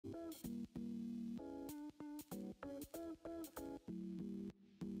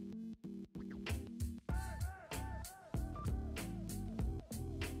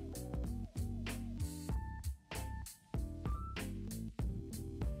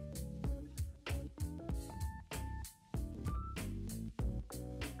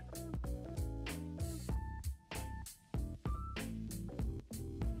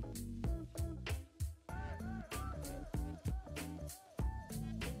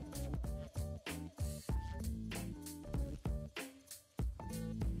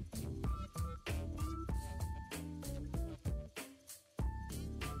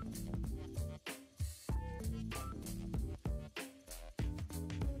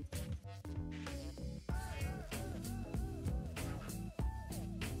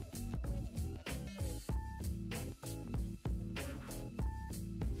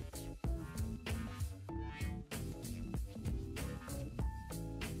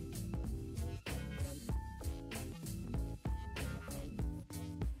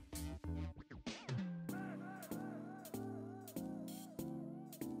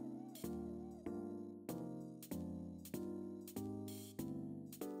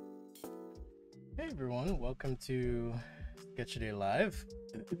Hey everyone, welcome to Sketch Day Live.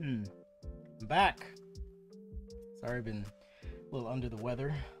 I'm back. Sorry, I've been a little under the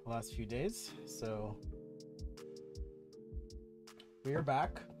weather the last few days, so we are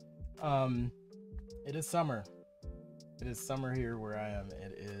back. It is summer. It is summer here where I am.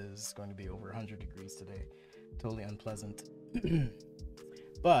 It is going to be over 100 degrees today. Totally unpleasant.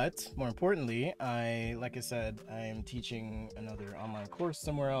 But more importantly, like I said, I am teaching another online course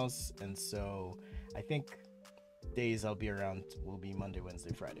somewhere else, and so I think days I'll be around will be Monday,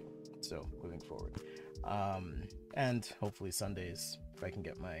 Wednesday, Friday. So moving forward, and hopefully Sundays if I can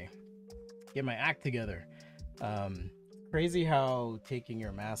get my act together. Crazy how taking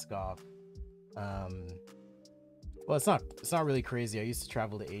your mask off. Well, it's not really crazy. I used to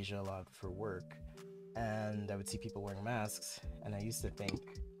travel to Asia a lot for work, and I would see people wearing masks, and I used to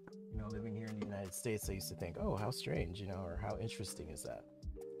think, living here in the United States, I used to think, oh, how strange, or how interesting is that?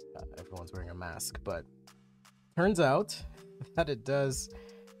 Everyone's wearing a mask, but turns out that it does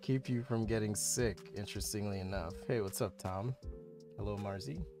keep you from getting sick, interestingly enough. Hey, what's up, Tom? Hello,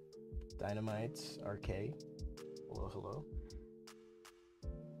 Marzi. Dynamite, RK. Hello.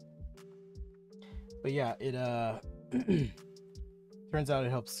 But yeah, it turns out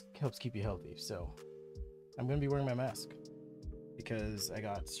it helps keep you healthy. So I'm gonna be wearing my mask because I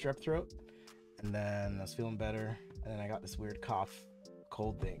got strep throat, and then I was feeling better, and then I got this weird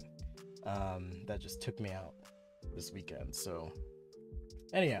cold thing that just took me out this weekend. So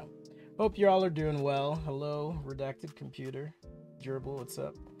anyhow, hope you all are doing well. Hello, redacted computer, durable. What's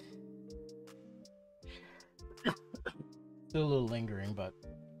up? Still a little lingering, but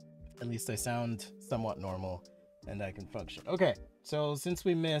at least I sound somewhat normal and I can function. Okay, so since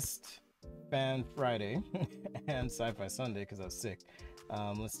we missed Fan Friday and Sci-Fi Sunday because I was sick,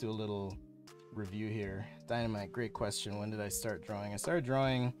 let's do a little review here. Dynamite, great question. When did I start drawing? I started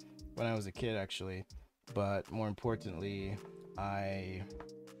drawing when I was a kid, actually, but more importantly, I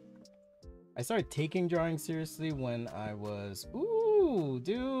started taking drawing seriously when I was... Ooh,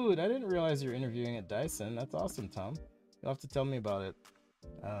 dude, I didn't realize you're interviewing at Dyson. That's awesome, Tom. You'll have to tell me about it.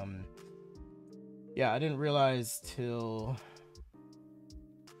 Yeah, I didn't realize till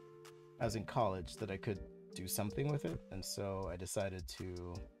I was in college that I could do something with it, and so I decided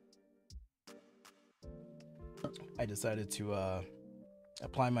to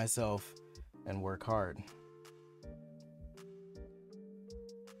apply myself and work hard.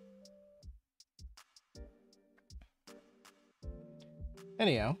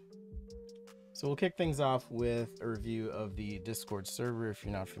 Anyhow, so we'll kick things off with a review of the Discord server. If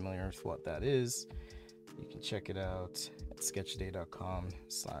you're not familiar with what that is, you can check it out at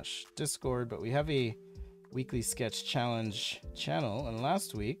sketchday.com/discord. But we have a weekly sketch challenge channel, and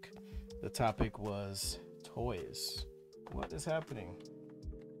last week the topic was toys. What is happening?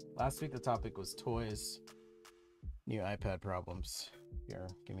 Last week the topic was toys, new iPad problems. Here,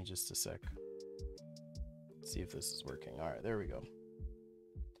 give me just a sec. Let's see if this is working. All right, there we go.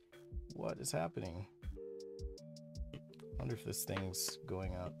 What is happening? I wonder if this thing's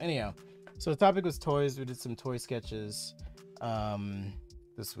going out. Anyhow, so the topic was toys. We did some toy sketches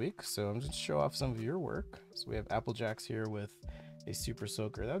this week, so I'm just show off some of your work. So we have Applejacks here with a Super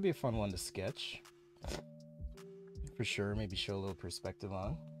Soaker. That would be a fun one to sketch for sure. Maybe show a little perspective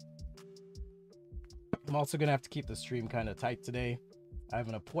on. I'm also gonna have to keep the stream kind of tight today. I have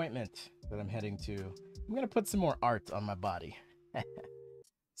an appointment that I'm heading to. I'm gonna put some more art on my body.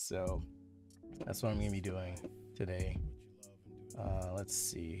 So that's what I'm gonna be doing today. Let's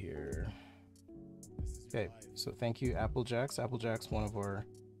see here. Okay, so thank you, Applejacks. Applejacks, one of our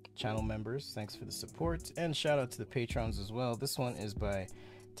channel members. Thanks for the support, and shout out to the patrons as well. This one is by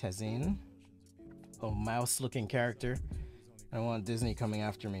Tazine, a mouse-looking character. I don't want Disney coming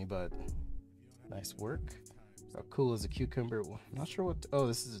after me, but nice work. How cool is a cucumber? I'm not sure what. Oh,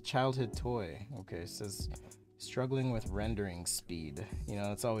 this is a childhood toy. Okay, it says struggling with rendering speed.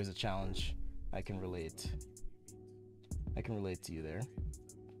 It's always a challenge. I can relate to you there.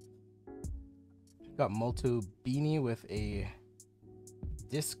 Got Molto Beanie with a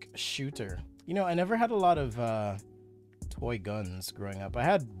disc shooter. I never had a lot of toy guns growing up. I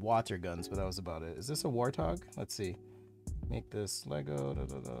had water guns, but that was about it. Is this a warthog? Let's see. Make this Lego.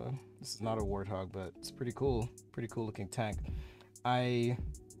 This is not a warthog, but it's pretty cool. Pretty cool looking tank. I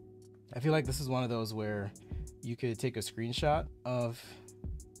feel like this is one of those where you could take a screenshot of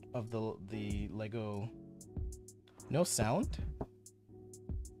the Lego. No sound?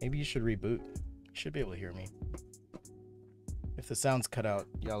 Maybe you should reboot. You should be able to hear me. If the sound's cut out,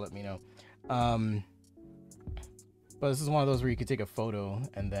 y'all let me know. But this is one of those where you could take a photo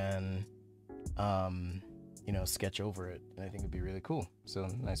and then you know, sketch over it. And I think it'd be really cool. So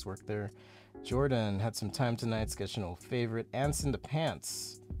nice work there. Jordan had some time tonight sketching an old favorite. Ants in the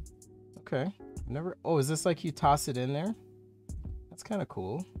pants. Okay. Never. Oh, is this like you toss it in there? That's kind of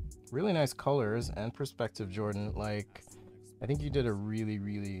cool. Really nice colors and perspective, Jordan. Like, I think you did a really,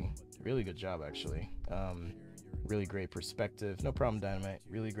 really, really good job, actually. Really great perspective. No problem, Dynamite.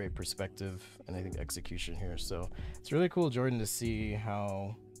 Really great perspective, and I think execution here. So it's really cool, Jordan, to see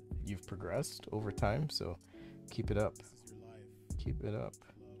how you've progressed over time. So keep it up. Keep it up.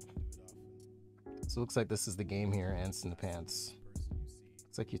 So it looks like this is the game here, Ants in the Pants.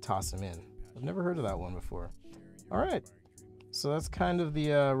 It's like you toss them in. I've never heard of that one before. All right. So that's kind of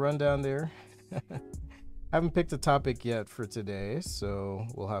the rundown there. Haven't picked a topic yet for today, so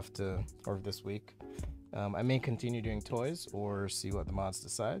we'll have to, or this week. I may continue doing toys or see what the mods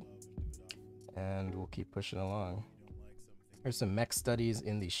decide, and we'll keep pushing along. There's some mech studies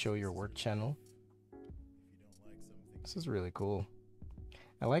in the Show Your Work channel. This is really cool.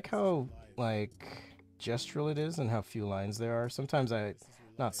 I like how like gestural it is and how few lines there are. Sometimes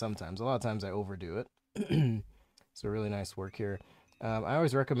not sometimes, a lot of times I overdo it. So really nice work here. I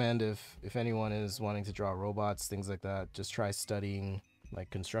always recommend if anyone is wanting to draw robots, things like that, just try studying like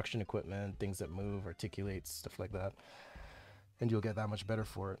construction equipment, things that move, articulate, stuff like that, and you'll get that much better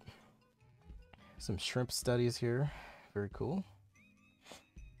for it. Some shrimp studies here, very cool.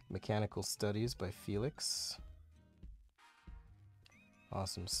 Mechanical studies by Felix.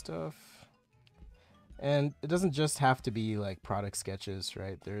 Awesome stuff. And it doesn't just have to be like product sketches,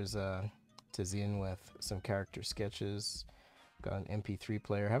 right? There's Tizian with some character sketches. Got an MP3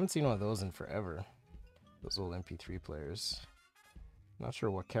 player. Haven't seen one of those in forever. Those old MP3 players. Not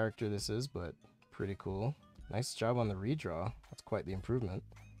sure what character this is, but pretty cool. Nice job on the redraw. That's quite the improvement.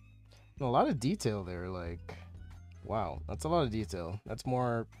 And a lot of detail there, like, wow, that's a lot of detail. That's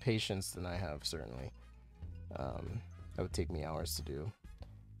more patience than I have, certainly. That would take me hours to do.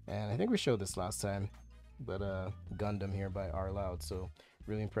 And I think we showed this last time, but Gundam here by R Loud, so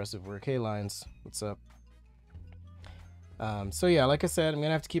really impressive work. Hey Lines, what's up? So yeah, like I said, I'm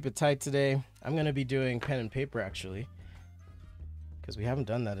gonna have to keep it tight today. I'm gonna be doing pen and paper actually, because we haven't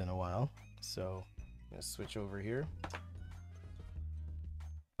done that in a while. So I'm gonna switch over here.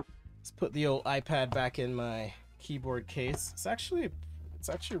 Let's put the old iPad back in my keyboard case. It's actually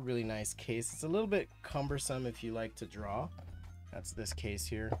a really nice case. It's a little bit cumbersome if you like to draw. That's this case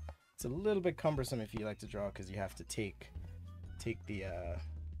here. It's a little bit cumbersome if you like to draw because you have to take the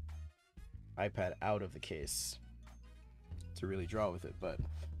iPad out of the case to really draw with it. But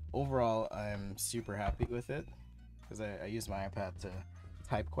overall, I'm super happy with it because I use my iPad to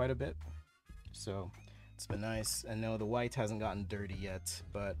type quite a bit. So it's been nice. And no, the white hasn't gotten dirty yet,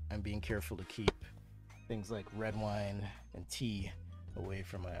 but I'm being careful to keep things like red wine and tea away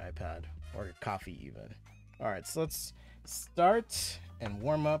from my iPad, or coffee even. All right, so let's start and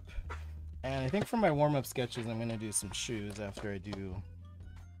warm up. And I think for my warm-up sketches, I'm gonna do some shoes after I do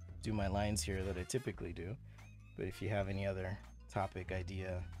my lines here that I typically do. But if you have any other topic,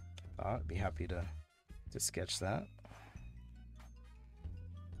 idea, thought, I'd be happy to sketch that.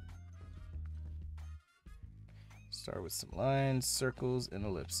 Start with some lines, circles, and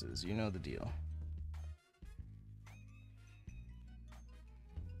ellipses. You know the deal.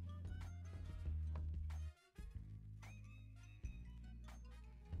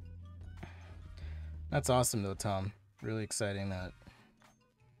 That's awesome though, Tom. Really exciting that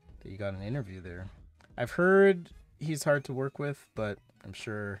you got an interview there. I've heard he's hard to work with, but I'm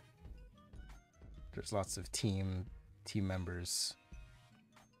sure there's lots of team members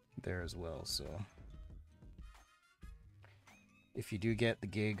there as well. So if you do get the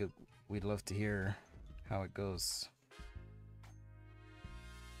gig, we'd love to hear how it goes.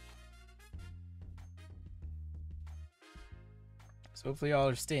 So hopefully y'all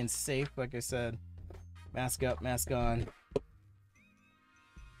are staying safe, like I said. Mask up, mask on.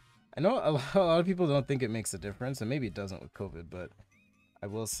 I know a lot of people don't think it makes a difference, and maybe it doesn't with COVID, but I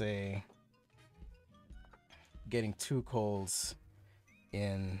will say getting 2 colds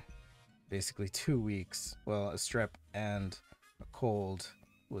in basically 2 weeks, well, a strep and a cold,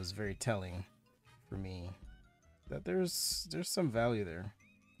 was very telling for me that there's some value there,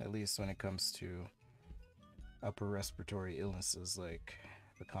 at least when it comes to upper respiratory illnesses like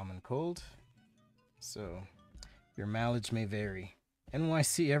the common cold. So your mileage may vary.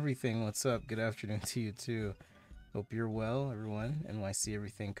 NYC everything, what's up? Good afternoon to you too. Hope you're well, everyone. NYC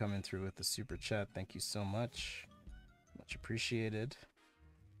everything coming through with the super chat. Thank you so much. Much appreciated.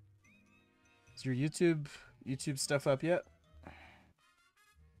 Is your YouTube stuff up yet?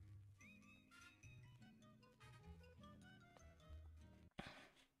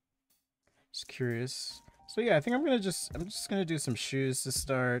 Just curious. So yeah, I think I'm just gonna do some shoes to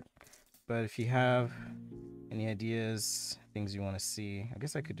start. But if you have any ideas, things you want to see, I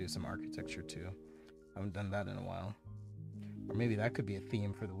guess I could do some architecture too. I haven't done that in a while. Or maybe that could be a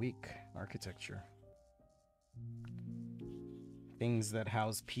theme for the week, architecture. Things that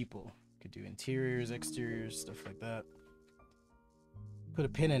house people. Could do interiors, exteriors, stuff like that. Put a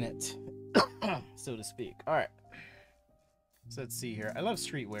pin in it, so to speak. All right. So let's see here. I love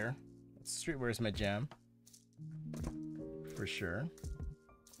streetwear. Streetwear is my jam, for sure.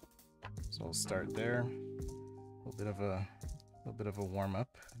 So we'll start there. A little bit of a warm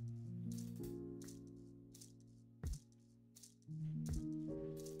up.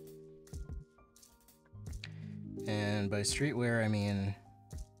 And by streetwear, I mean,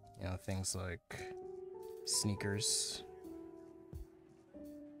 you know, things like sneakers.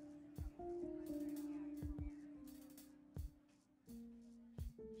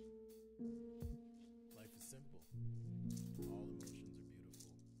 Life is simple. All emotions are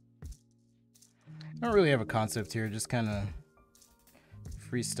beautiful. I don't really have a concept here, just kind of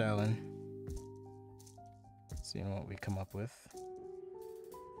freestyling. Seeing what we come up with.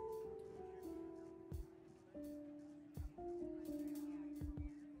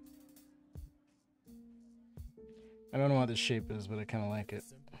 I don't know what this shape is, but I kind of like it.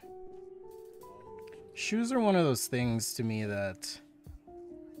 Shoes are one of those things to me that...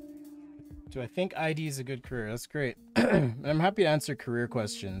 Do I think ID is a good career? That's great. I'm happy to answer career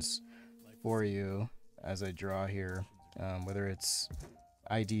questions for you as I draw here, whether it's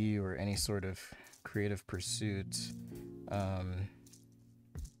ID or any sort of creative pursuit. I'm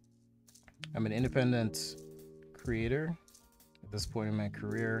an independent creator at this point in my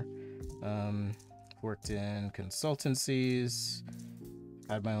career. Worked in consultancies,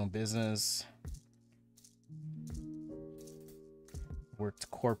 had my own business, worked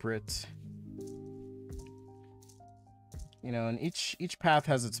corporate. You know, and each path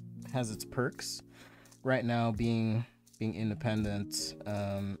has its perks. Right now, being independent,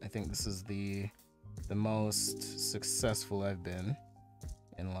 I think this is the most successful I've been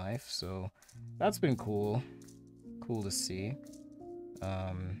in life. So that's been cool to see.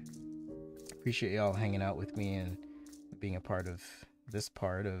 Appreciate y'all hanging out with me and being a part of this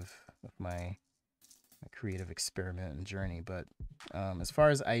part of my creative experiment and journey. But as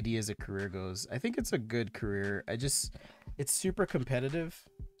far as ID as a career goes, I think it's a good career. It's super competitive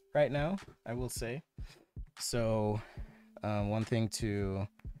right now, I will say. So one thing to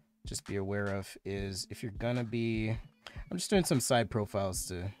just be aware of is if you're gonna be, I'm just doing some side profiles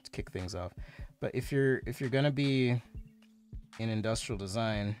to kick things off. But if you're gonna be in industrial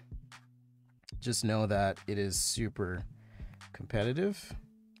design, just know that it is super competitive.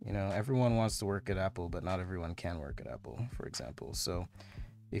 You know, everyone wants to work at Apple, but not everyone can work at Apple, for example. So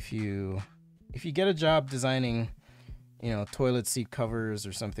if you get a job designing, you know, toilet seat covers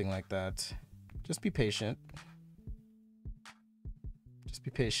or something like that, just be patient. Just be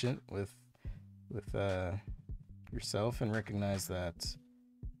patient with yourself and recognize that,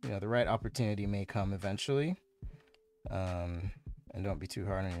 you know, the right opportunity may come eventually. And don't be too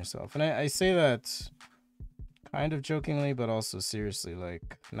hard on yourself. And I say that kind of jokingly, but also seriously.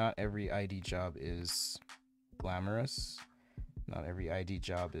 Like, not every ID job is glamorous. Not every ID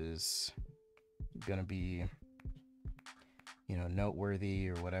job is gonna be, you know, noteworthy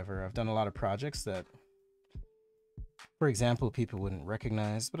or whatever. I've done a lot of projects that, for example, people wouldn't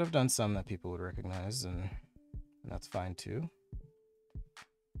recognize, but I've done some that people would recognize, and that's fine too.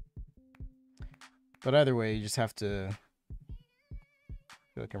 But either way, you just have to,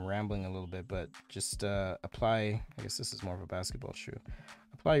 I feel like I'm rambling a little bit, but just apply. I guess this is more of a basketball shoe.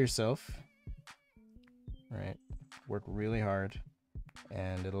 Apply yourself, right? Work really hard,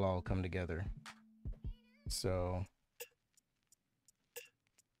 and it'll all come together. So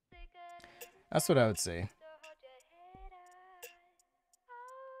that's what I would say.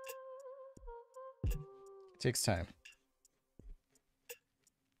 It takes time.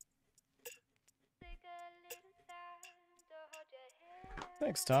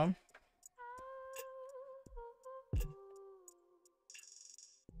 Thanks, Tom.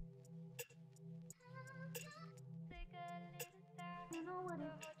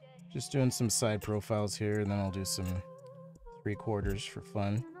 Just doing some side profiles here, and then I'll do some 3/4 for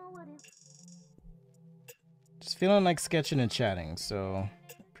fun. Just feeling like sketching and chatting, so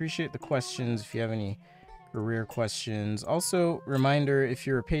appreciate the questions if you have any career questions. Also, reminder, if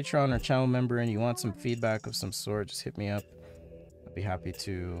you're a Patreon or channel member and you want some feedback of some sort, just hit me up. I'd be happy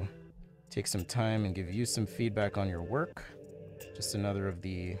to take some time and give you some feedback on your work. Just another of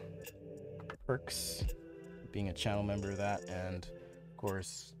the perks of being a channel member, that, and of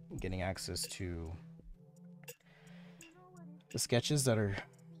course getting access to the sketches that are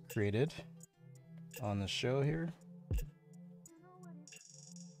created on the show here.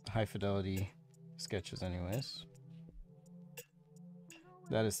 High fidelity sketches anyways.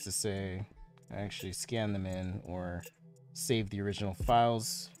 That is to say, I actually scan them in or save the original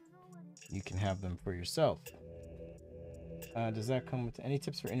files. You can have them for yourself. Does that come with any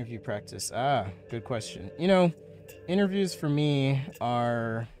tips for interview practice? Good question. You know, interviews for me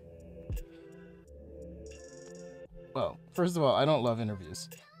are... Well, first of all, I don't love interviews.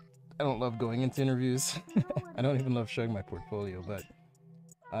 I don't love going into interviews. I don't even love showing my portfolio, but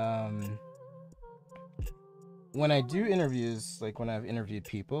when I do interviews, like when I've interviewed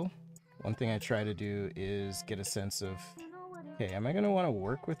people, one thing I try to do is get a sense of, okay, am I going to want to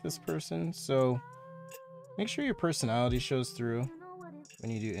work with this person? So make sure your personality shows through when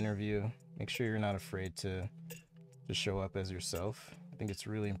you do interview. Make sure you're not afraid to show up as yourself. I think it's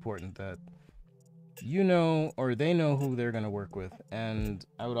really important that you know, or they know who they're going to work with. And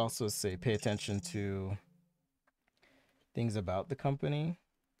I would also say pay attention to things about the company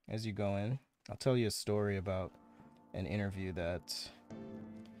as you go in. I'll tell you a story about an interview that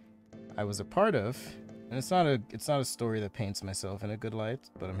I was a part of, and it's not a story that paints myself in a good light,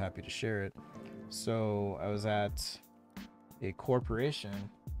 but I'm happy to share it. So I was at a corporation,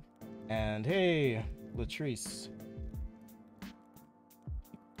 and hey, Latrice,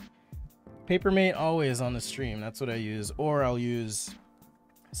 Papermate always on the stream. That's what I use, or I'll use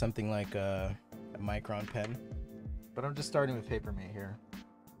something like a Micron pen, but I'm just starting with Papermate here.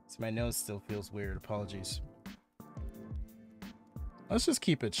 So my nose still feels weird. Apologies. Let's just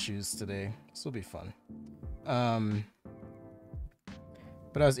keep it shoes today. This will be fun. But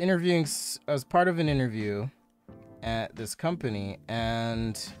I was interviewing. I was part of an interview at this company,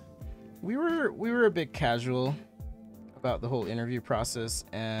 and we were a bit casual about the whole interview process,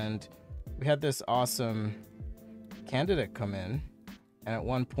 and we had this awesome candidate come in, and at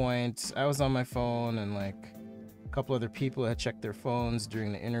one point I was on my phone, and like a couple other people had checked their phones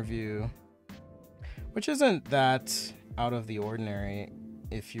during the interview, which isn't that out of the ordinary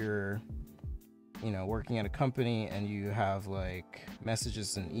if you're, you know, working at a company and you have like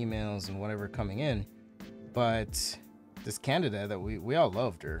messages and emails and whatever coming in. But this candidate that we all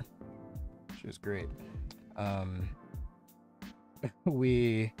loved her. She was great.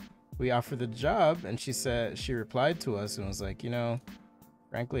 We offered the job, and she replied to us and was like, you know,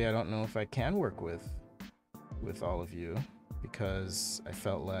 frankly, I don't know if I can work with all of you, because I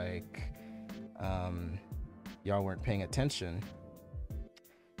felt like y'all weren't paying attention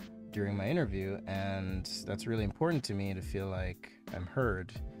during my interview, and that's really important to me to feel like I'm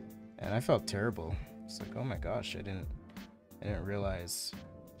heard. And I felt terrible. It's like, oh my gosh, I didn't realize,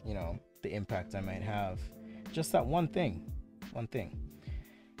 you know, the impact I might have. Just that one thing.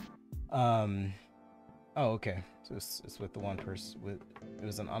 Oh, okay. So it's with the one person. It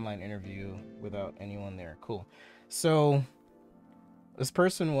was an online interview without anyone there. Cool. So this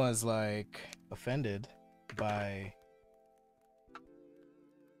person was like offended by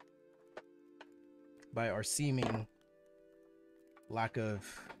our seeming lack of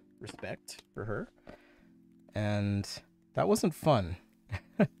respect for her, and that wasn't fun.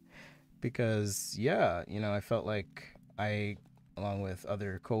 Because yeah, you know, I felt like I, along with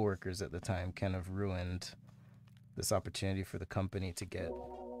other coworkers at the time, kind of ruined this opportunity for the company to get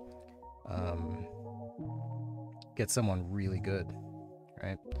someone really good,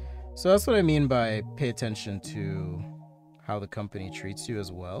 right? So that's what I mean by pay attention to how the company treats you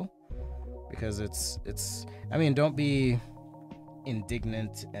as well, because it's I mean, don't be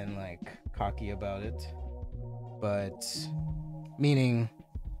indignant and like cocky about it, but meaning,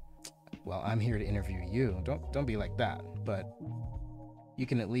 well, I'm here to interview you. Don't be like that, but you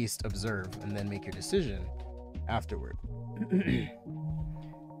can at least observe and then make your decision afterward.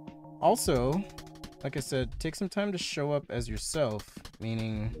 Also, like I said, take some time to show up as yourself,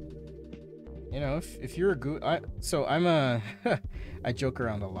 meaning, you know, if you're a good, I joke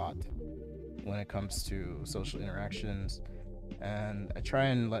around a lot when it comes to social interactions, and I try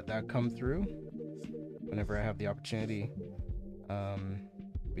and let that come through whenever I have the opportunity,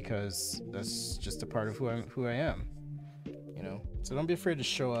 because that's just a part of who I am, you know. So don't be afraid to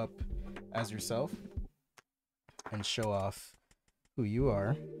show up as yourself and show off who you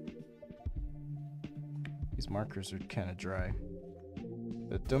are. These markers are kind of dry,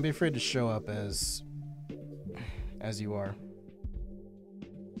 but don't be afraid to show up as you are.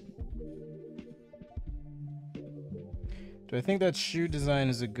 Do I think that shoe design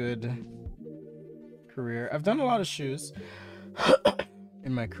is a good career? I've done a lot of shoes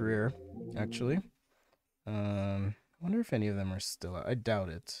in my career, actually. I wonder if any of them are still out. I doubt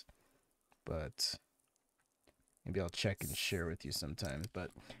it, but Maybe I'll check and share with you sometime.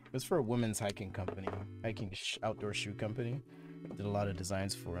 But it was for a women's hiking company, outdoor shoe company. Did a lot of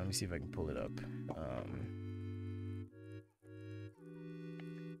designs for. Let me see if I can pull it up.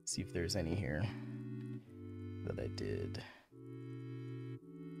 See if there's any here that I did.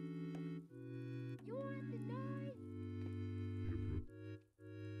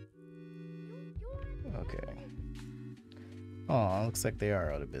 Okay. Oh, looks like they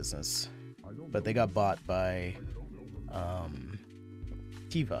are out of business. But they got bought by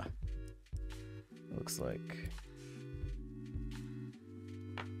Tiva. Looks like.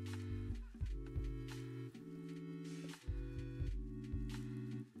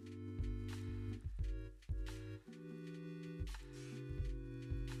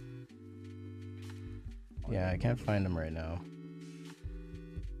 Yeah, I can't find them right now.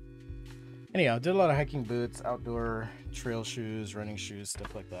 Anyhow, did a lot of hiking boots, outdoor trail shoes, running shoes,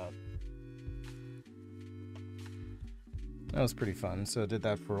 stuff like that. That was pretty fun. So I did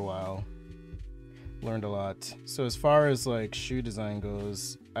that for a while. Learned a lot. So as far as like shoe design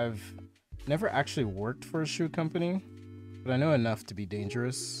goes, I've never actually worked for a shoe company, but I know enough to be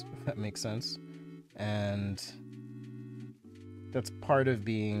dangerous, if that makes sense. And that's part of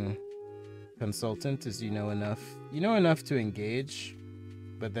being consultant, is you know enough to engage,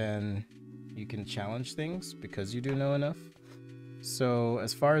 but then you can challenge things because you do know enough. So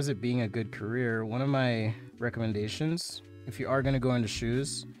as far as it being a good career, one of my recommendations, if you are going to go into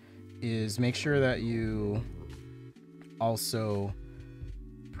shoes, is make sure that you also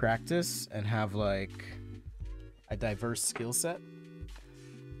practice and have like a diverse skill set.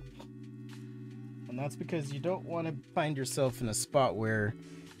 And that's because you don't want to find yourself in a spot where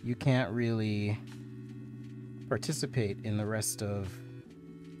you can't really participate in the rest of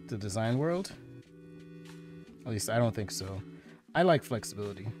the design world. At least I don't think so. I like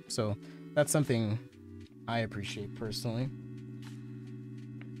flexibility, so that's something I appreciate personally.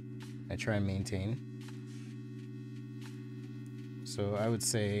 I try and maintain. So I would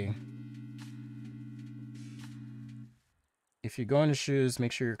say if you go into shoes,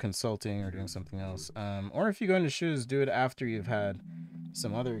 make sure you're consulting or doing something else. Or if you go into shoes, do it after you've had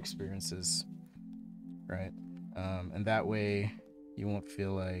some other experiences, right? And that way you won't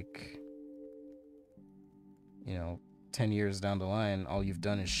feel like, 10 years down the line, all you've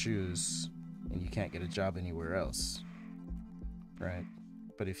done is shoes and you can't get a job anywhere else, right?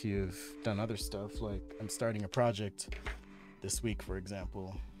 But if you've done other stuff, like I'm starting a project this week, for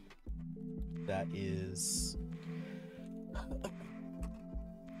example, that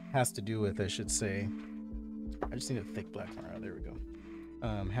has to do with, I should say, I just need a thick black marker. There we go.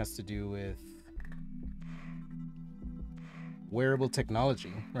 Has to do with wearable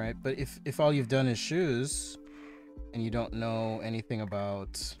technology, right? But if all you've done is shoes and you don't know anything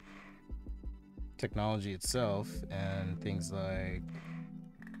about technology itself and things like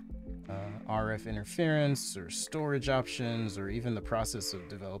RF interference or storage options or even the process of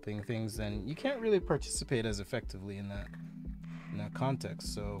developing things, then you can't really participate as effectively in that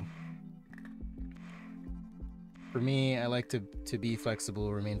context. So for me, I like to be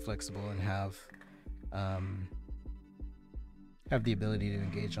flexible, remain flexible, and have the ability to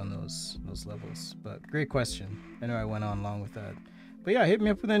engage on those levels. But great question. I know I went on long with that, but yeah, hit me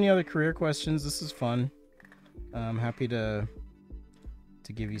up with any other career questions. This is fun. I'm happy to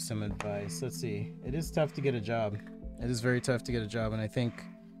give you some advice. Let's see. It is tough to get a job. It is very tough to get a job, and I think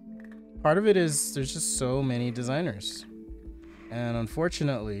part of it is there's just so many designers, and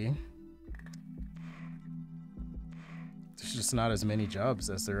unfortunately there's just not as many jobs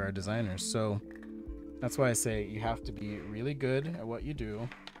as there are designers. So that's why I say you have to be really good at what you do,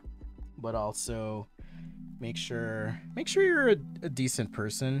 but also make sure you're a decent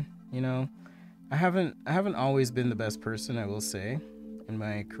person. I haven't always been the best person, I will say, in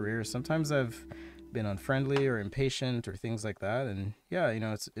my career. Sometimes I've been unfriendly or impatient or things like that, and yeah,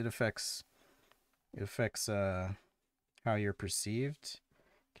 it affects how you're perceived.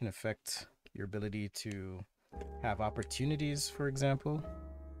 It can affect your ability to have opportunities, for example.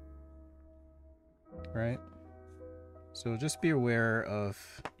 Right? So just be aware of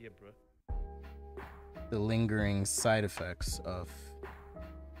the lingering side effects of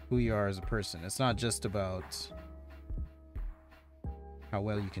who you are as a person. It's not just about how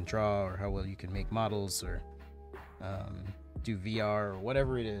well you can draw or how well you can make models or do VR or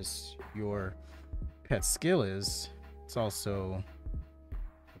whatever it is your pet skill is. It's also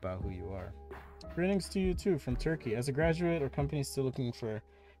about who you are. Greetings to you too from Turkey. As a graduate, our company is still looking for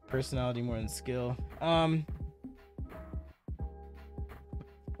personality more than skill.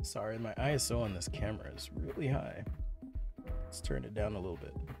 Sorry, my ISO on this camera is really high. Let's turn it down a little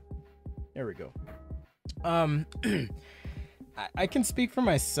bit. There we go. Um, I can speak for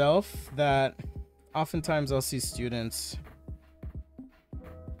myself that oftentimes I'll see students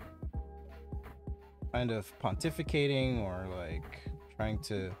kind of pontificating or like trying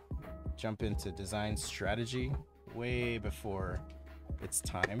to jump into design strategy way before it's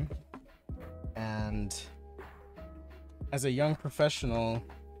time. And as a young professional,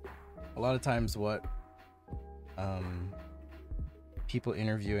 a lot of times what people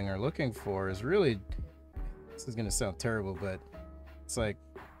interviewing are looking for is really, this is going to sound terrible, but it's like,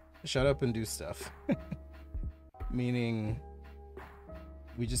 shut up and do stuff. Meaning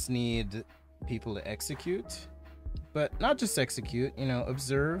we just need people to execute, but not just execute, you know,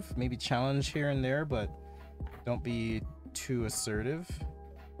 observe, maybe challenge here and there, but don't be too assertive.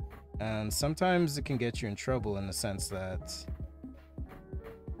 And sometimes it can get you in trouble in the sense that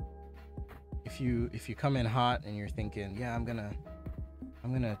if you come in hot and you're thinking, yeah, I'm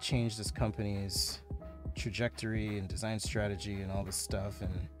gonna change this company's trajectory and design strategy and all this stuff,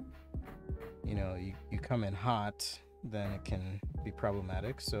 and you know, you come in hot, then it can be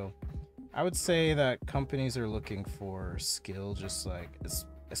problematic. So I would say that companies are looking for skill, just like,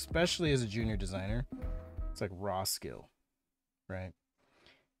 especially as a junior designer, it's like raw skill, right?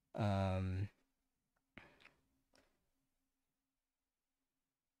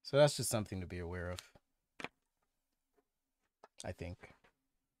 So that's just something to be aware of, I think.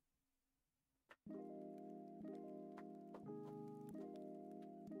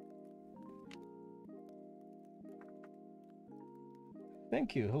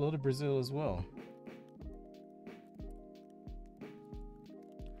 Thank you. Hello to Brazil as well.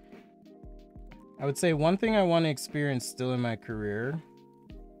 I would say one thing I want to experience still in my career,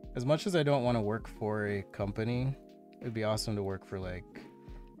 as much as I don't want to work for a company, it would be awesome to work for like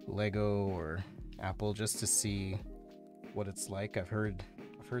Lego or Apple just to see what it's like. I've heard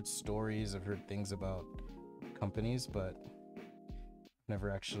stories, I've heard things about companies, but never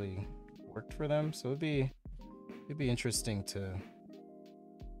actually worked for them. So it'd be interesting to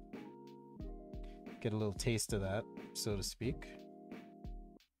get a little taste of that, so to speak.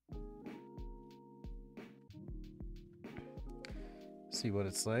 See what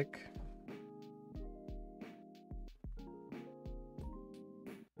it's like.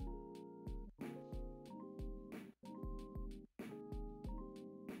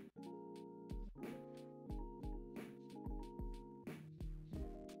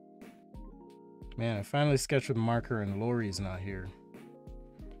 Man, I finally sketched with marker and Lori's not here.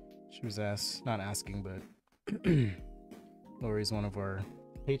 She was not asking, but Lori's one of our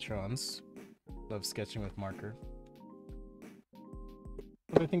patrons. Love sketching with marker.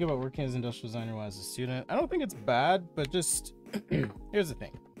 What do I think about working as an industrial designer while as a student? I don't think it's bad, but just here's the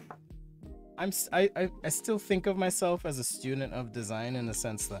thing. I still think of myself as a student of design in the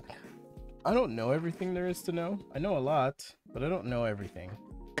sense that I don't know everything there is to know. I know a lot, but I don't know everything.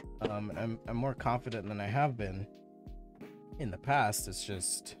 I'm more confident than I have been in the past. It's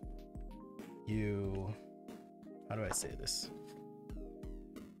just how do I say this?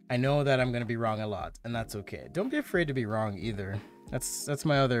 I know that I'm gonna be wrong a lot, and that's okay. Don't be afraid to be wrong either. That's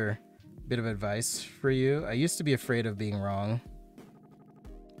my other bit of advice for you. I used to be afraid of being wrong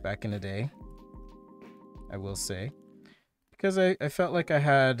back in the day, I will say, because I felt like I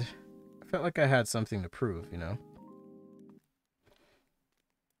had something to prove, you know.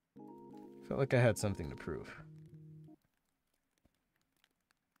 Felt like I had something to prove.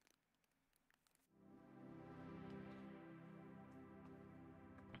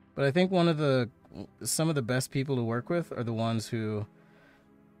 But I think some of the best people to work with are the ones who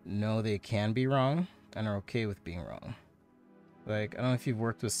know they can be wrong and are okay with being wrong. Like, I don't know if you've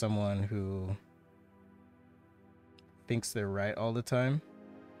worked with someone who thinks they're right all the time,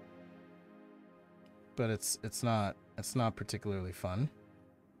 but it's not particularly fun.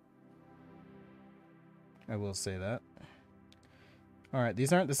 I will say that. All right,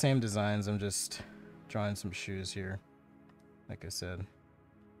 these aren't the same designs. I'm just drawing some shoes here. Like I said,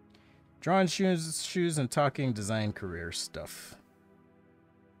 drawing shoes and talking design career stuff.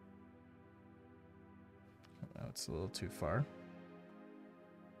 Oh, it's a little too far.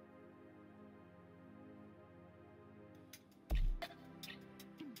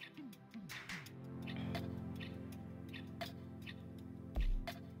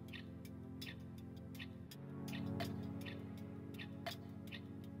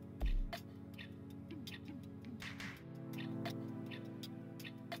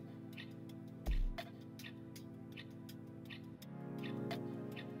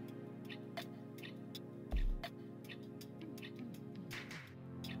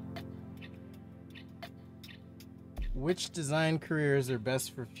 Which design careers are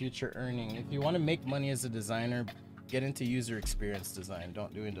best for future earning? If you want to make money as a designer, get into user experience design.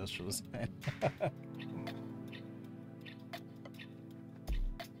 Don't do industrial design.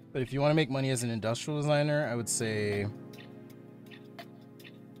 But if you want to make money as an industrial designer, I would say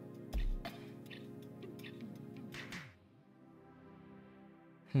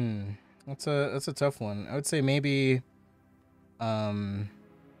that's a tough one. I would say maybe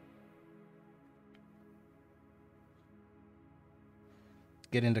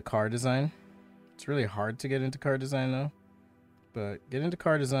get into car design. It's really hard to get into car design though. But get into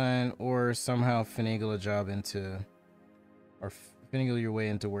car design or somehow finagle a job into, or finagle your way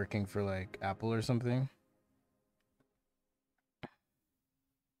into working for like Apple or something.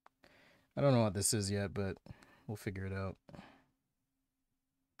 I don't know what this is yet, but we'll figure it out.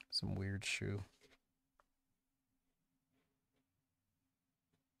 Some weird shoe.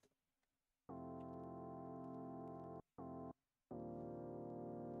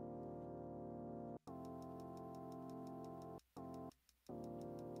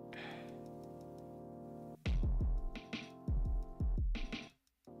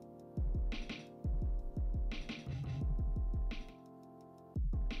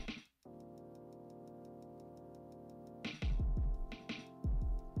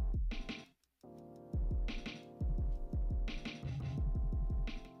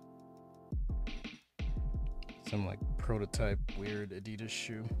 Some like prototype weird Adidas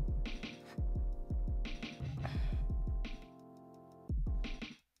shoe.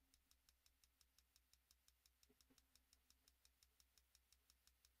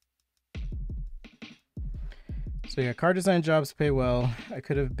 So yeah, car design jobs pay well. I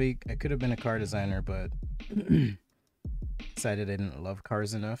could have been a car designer, but decided I didn't love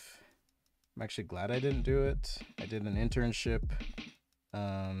cars enough. I'm actually glad I didn't do it. I did an internship.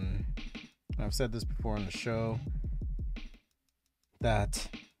 I've said this before on the show that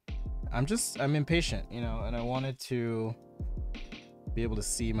I'm impatient, you know, and I wanted to be able to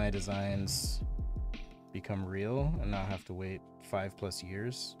see my designs become real and not have to wait 5+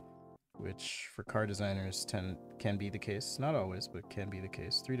 years, which for car designers can be the case. Not always, but can be the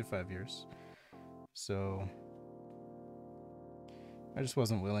case. 3 to 5 years. So I just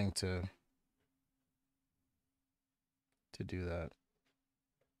wasn't willing to do that.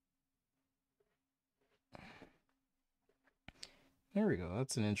 There we go.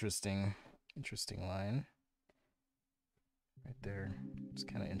 That's an interesting line right there. It's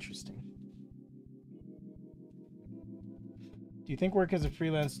kind of interesting. Do you think work as a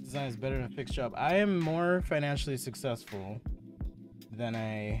freelance designer is better than a fixed job? I am more financially successful than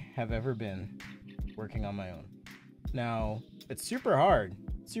I have ever been working on my own. Now, it's super hard.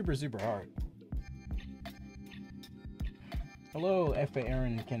 Super hard. Hello, F.A.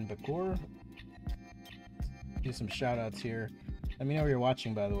 Aaron Ken Bakur. Do some shout outs here. Let me know where you're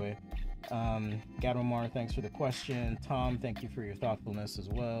watching, by the way. Gadwamar, thanks for the question. Tom, thank you for your thoughtfulness as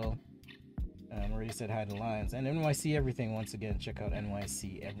well. Already said hi to Lions. And NYC Everything, once again, check out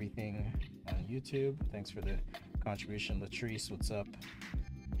NYC Everything on YouTube. Thanks for the contribution. Latrice, what's up?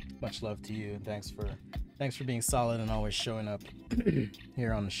 Much love to you. Thanks for being solid and always showing up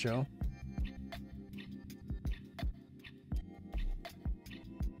here on the show.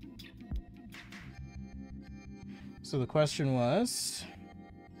 So the question was,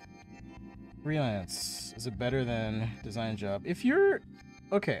 freelance, is it better than design job? If you're,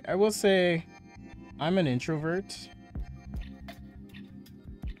 okay, I will say I'm an introvert.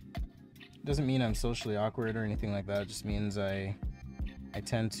 Doesn't mean I'm socially awkward or anything like that. It just means I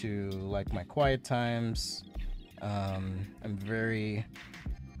tend to like my quiet times. I'm very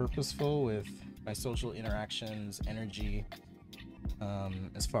purposeful with my social interactions, energy,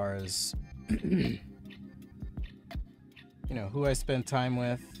 as far as you know, who I spend time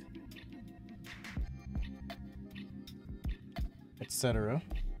with, etc.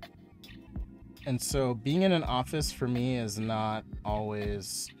 And so being in an office for me is not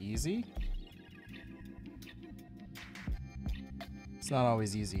always easy. It's not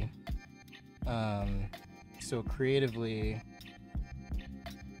always easy. So creatively,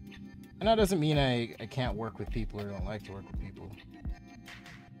 and that doesn't mean I can't work with people or don't like to work with people.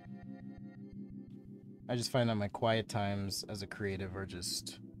 I just find that my quiet times as a creative are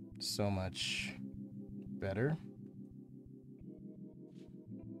just so much better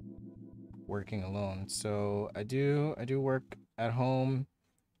working alone. So I do work at home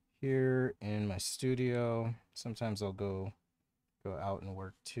here in my studio. Sometimes I'll go out and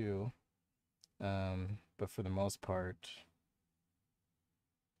work too. But for the most part,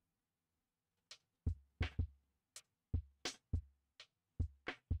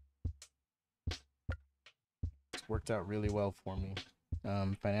 worked out really well for me,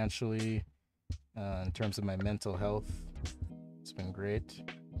 financially, in terms of my mental health. It's been great,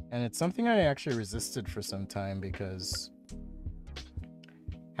 and it's something I actually resisted for some time because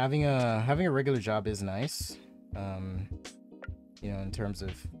having a regular job is nice, you know, in terms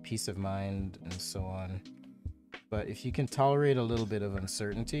of peace of mind and so on. But if you can tolerate a little bit of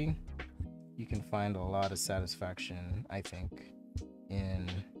uncertainty, you can find a lot of satisfaction, I think, in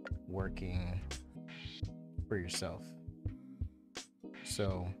working for yourself.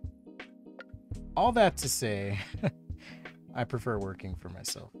 So, all that to say, I prefer working for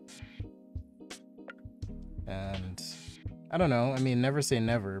myself. And I don't know, I mean, never say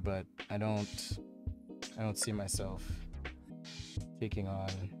never, but I don't see myself taking on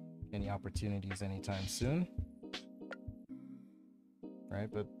any opportunities anytime soon. Right?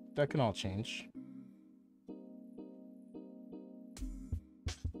 But that can all change.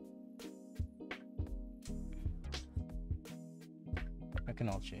 That can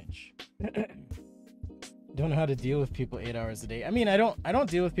all change. Don't know how to deal with people 8 hours a day. I mean, I don't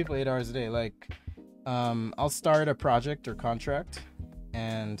deal with people 8 hours a day. Like, I'll start a project or contract,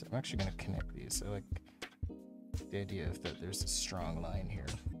 and I'm actually gonna connect these. I like the idea of that there's a strong line here.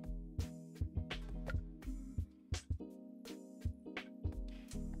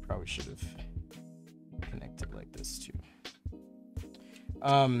 Probably should have connected like this too.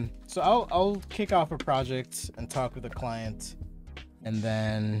 So I'll kick off a project and talk with a client, and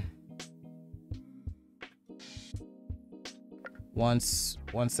then once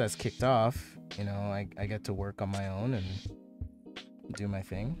that's kicked off, you know, I get to work on my own and do my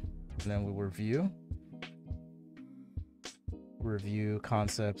thing, and then we'll review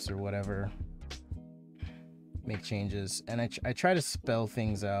concepts or whatever, make changes, and I try to spell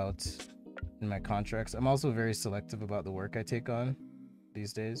things out in my contracts. I'm also very selective about the work I take on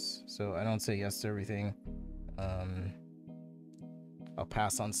these days, so I don't say yes to everything. I'll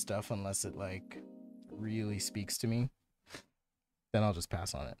pass on stuff unless it like really speaks to me, then I'll just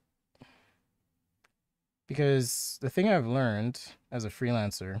pass on it. Because the thing I've learned as a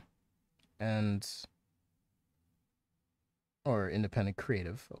freelancer or independent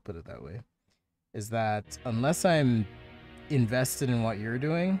creative, I'll put it that way, is that unless I'm invested in what you're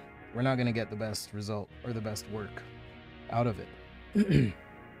doing, we're not going to get the best result or the best work out of it.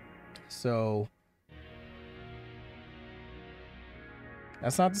 So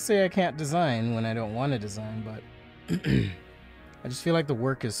that's not to say I can't design when I don't want to design, but I just feel like the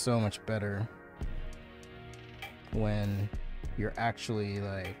work is so much better when you're actually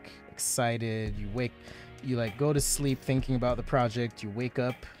like excited. You like go to sleep thinking about the project, you wake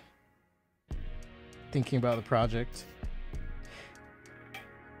up thinking about the project.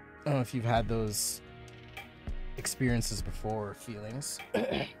 I don't know if you've had those experiences before or feelings,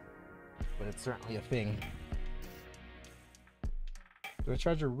 but it's certainly a thing. Do I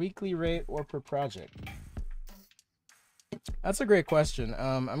charge a weekly rate or per project? That's a great question.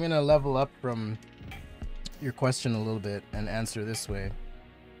 I'm gonna level up from your question a little bit and answer this way.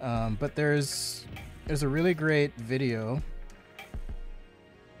 But there's a really great video.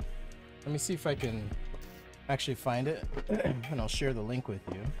 Let me see if I can actually find it, and I'll share the link with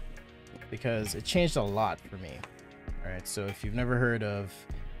you because it changed a lot for me. All right, so if you've never heard of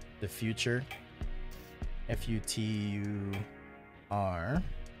The Futur, F-U-T-U-R,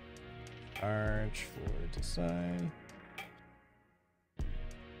 charge for design.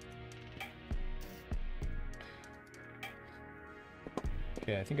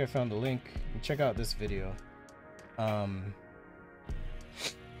 Okay, I think I found the link. Check out this video. I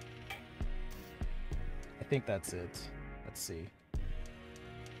think that's it. Let's see.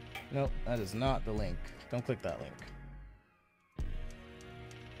 Nope, that is not the link. Don't click that link.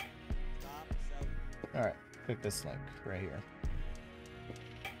 Alright, click this link right here.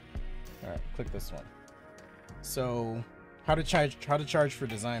 Alright, click this one. So, how to charge for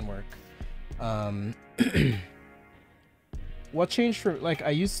design work. What changed for, like,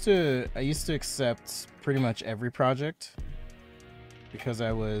 I used to accept pretty much every project because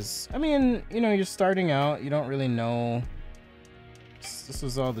I mean, you know, you're starting out, you don't really know. This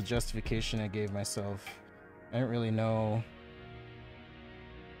was all the justification I gave myself. I didn't really know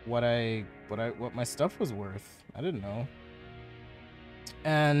what my stuff was worth. I didn't know.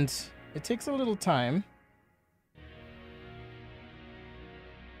 And it takes a little time.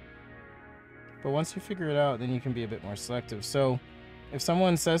 But once you figure it out, then you can be a bit more selective. So if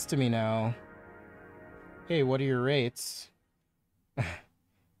someone says to me now, hey, what are your rates?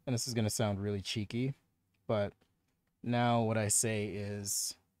 And this is going to sound really cheeky, but now what I say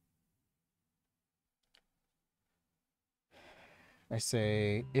is, I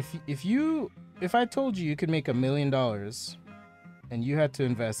say, if I told you you could make $1 million and you had to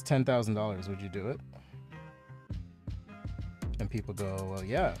invest $10,000, would you do it? And people go, well,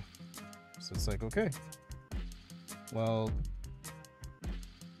 yeah. So it's like, okay. Well,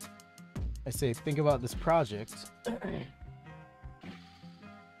 I say, think about this project.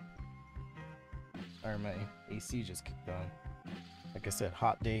 Or my AC just kicked on. Like I said,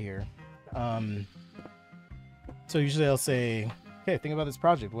 hot day here. So usually I'll say, okay, think about this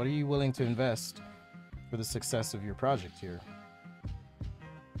project. What are you willing to invest for the success of your project here?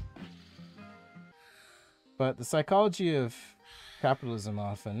 But the psychology of capitalism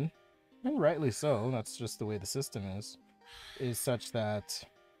often, and rightly so, that's just the way the system is such that...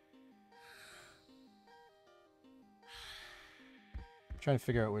 I'm trying to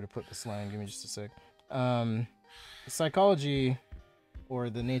figure out where to put this line. Give me just a sec. The psychology or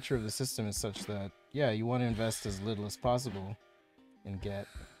the nature of the system is such that, yeah, you want to invest as little as possible and get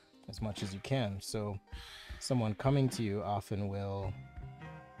as much as you can. So someone coming to you often will...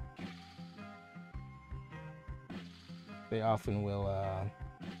 They often will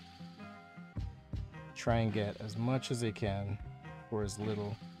try and get as much as they can for as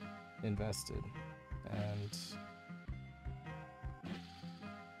little invested. And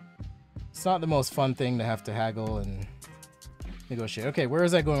it's not the most fun thing to have to haggle and negotiate. Okay, where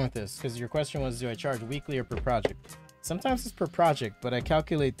is I going with this? Because your question was, do I charge weekly or per project? Sometimes it's per project, but I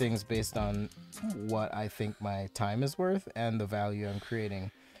calculate things based on what I think my time is worth and the value I'm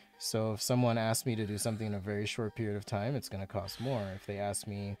creating. So if someone asks me to do something in a very short period of time, it's going to cost more. If they ask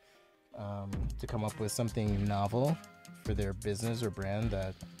me to come up with something novel for their business or brand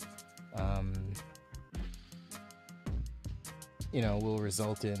that you know, will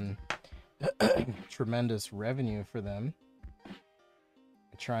result in tremendous revenue for them,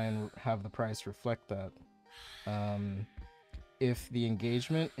 I try and have the price reflect that. If the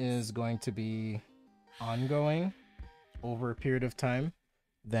engagement is going to be ongoing over a period of time,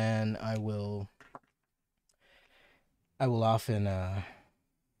 then I will often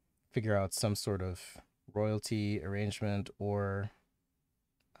figure out some sort of royalty arrangement or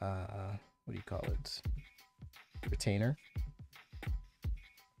what do you call it? Retainer.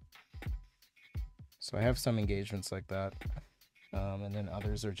 So I have some engagements like that, and then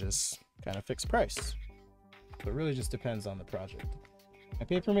others are just kind of fixed price. So it really just depends on the project. My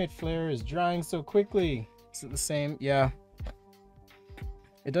Papermate flare is drying so quickly. Is it the same? Yeah.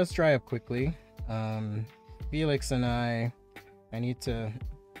 It does dry up quickly. Felix and I need to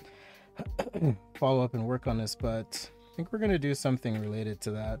follow up and work on this, but I think we're going to do something related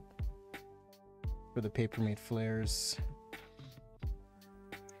to that for the Papermate flares.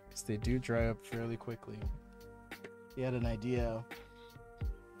 Because they do dry up fairly quickly. He had an idea.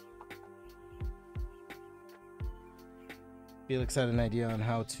 Felix had an idea on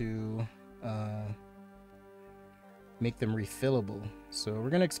how to make them refillable. So we're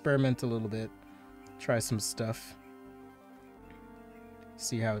gonna experiment a little bit, try some stuff,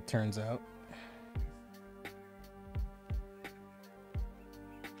 see how it turns out.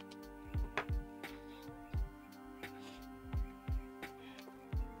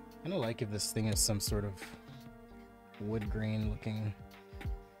 I kind of like if this thing is some sort of wood grain looking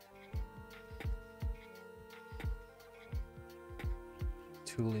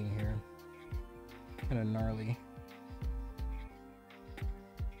tooling here, kind of gnarly.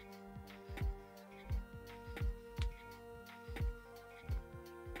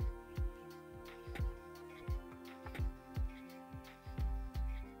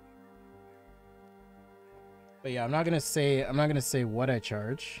 But yeah, I'm not gonna say what I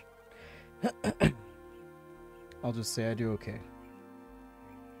charge. I'll just say I do okay.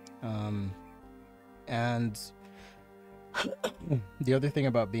 And the other thing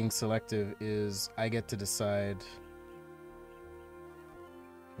about being selective is I get to decide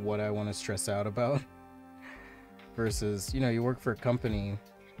what I want to stress out about versus, you know, you work for a company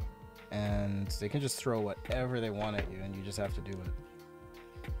and they can just throw whatever they want at you and you just have to do it.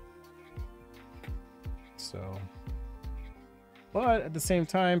 So, but at the same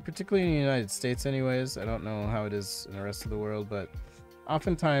time, particularly in the United States anyways, I don't know how it is in the rest of the world, but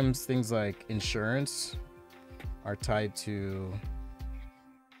oftentimes things like insurance are tied to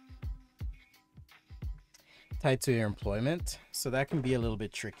your employment, so that can be a little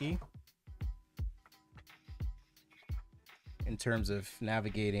bit tricky in terms of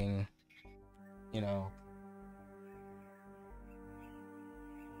navigating, you know,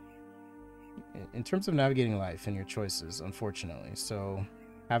 in terms of navigating life and your choices, unfortunately. So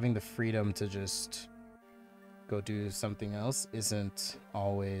having the freedom to just go do something else isn't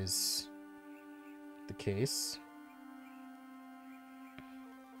always the case.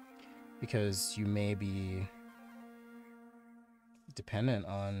 because you may be dependent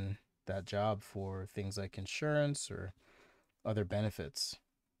on that job for things like insurance or other benefits,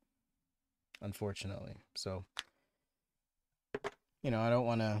 unfortunately. So, I don't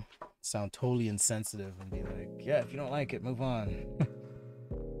want to sound totally insensitive and be like, yeah, if you don't like it, move on.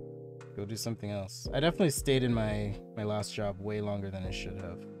 Go do something else. I definitely stayed in my last job way longer than I should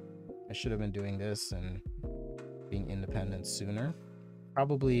have. I should have been doing this and being independent sooner.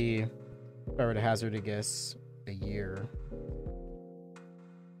 Probably, if I were to hazard a guess, a year.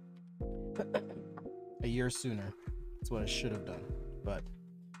 A year sooner. That's what I should have done. But,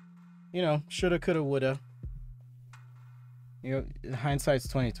 shoulda, coulda, woulda. Hindsight's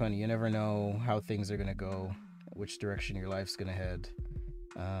 2020. You never know how things are gonna go, which direction your life's gonna head.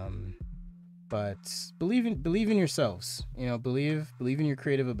 But believe in yourselves. Believe in your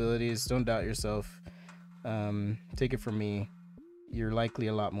creative abilities. Don't doubt yourself. Take it from me, you're likely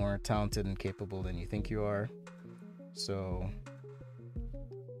a lot more talented and capable than you think you are. So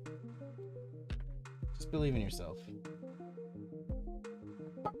just believe in yourself.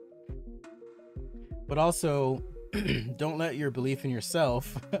 But also, don't let your belief in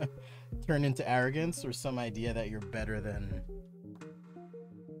yourself turn into arrogance or some idea that you're better than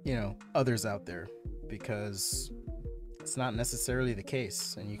others out there, because it's not necessarily the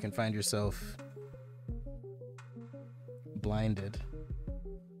case, and you can find yourself blinded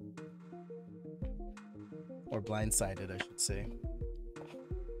or blindsided, I should say.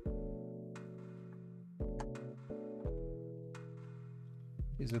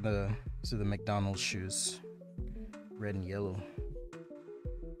 These are the McDonald's shoes, red and yellow.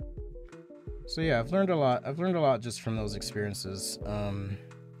 So yeah, I've learned a lot just from those experiences.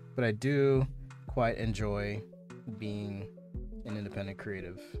 But I do quite enjoy being an independent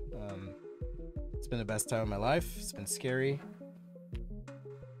creative. It's been the best time of my life. It's been scary,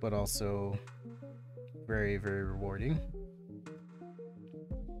 but also very, very rewarding.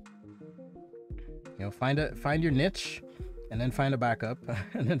 Find your niche, and then find a backup,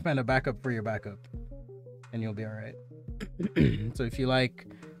 and then find a backup for your backup, and you'll be all right. So if you like,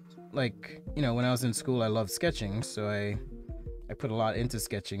 when I was in school, I loved sketching, so I put a lot into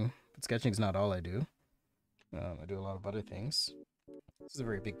sketching, but sketching's not all I do. I do a lot of other things. This is a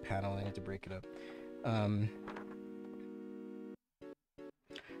very big panel. I need to break it up.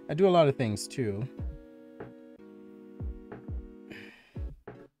 I do a lot of things too.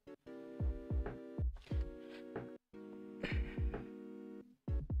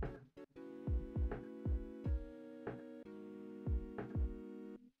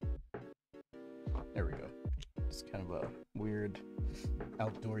 There we go. It's kind of a weird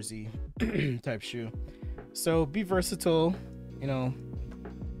outdoorsy type shoe. So be versatile,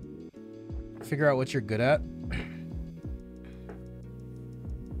 figure out what you're good at,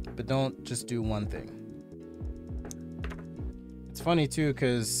 but don't just do one thing. It's funny too,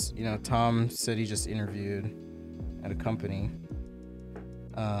 because Tom said he just interviewed at a company.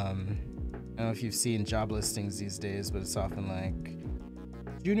 I don't know if you've seen job listings these days, but it's often like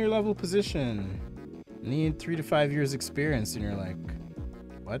junior level position, need 3 to 5 years experience, and you're like,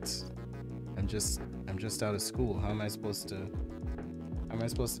 what? I'm just out of school. How am I supposed to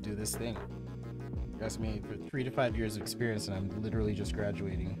do this thing? You asked me for 3 to 5 years of experience, and I'm literally just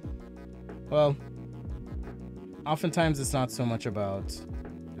graduating. Well, oftentimes it's not so much about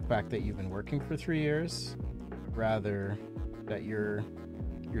the fact that you've been working for 3 years, rather that your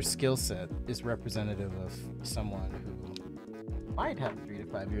skill set is representative of someone who might have 3 to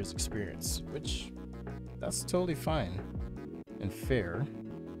 5 years experience, which that's totally fine and fair,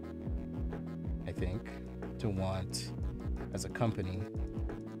 I think, to want as a company.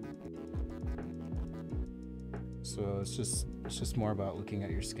 So it's just more about looking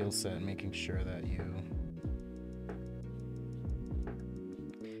at your skill set and making sure that you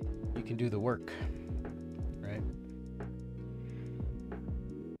can do the work, right?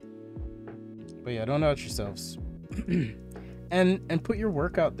 But yeah, don't doubt yourselves. and put your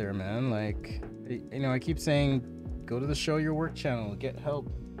work out there, man. Like, I keep saying, go to the Show Your Work channel, get help,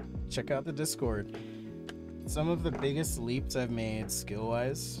 check out the Discord. Some of the biggest leaps I've made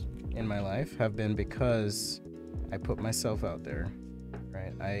skill-wise in my life have been because I put myself out there,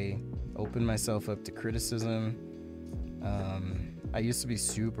 right? I opened myself up to criticism. I used to be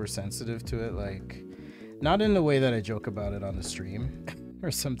super sensitive to it, like, not in the way that I joke about it on the stream,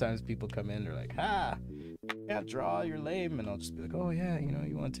 or sometimes people come in, they're like, yeah, draw, you're lame, and I'll just be like, oh yeah,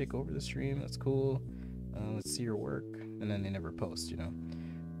 you want to take over the stream, that's cool, let's see your work, and then they never post,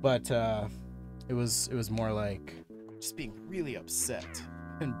 but it was more like just being really upset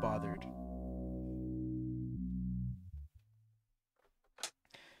and bothered.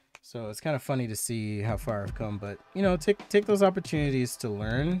 So it's kind of funny to see how far I've come, but you know, take those opportunities to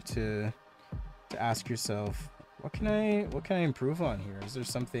learn, to ask yourself, what can I improve on here? Is there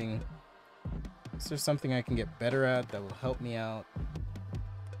something I can get better at that will help me out?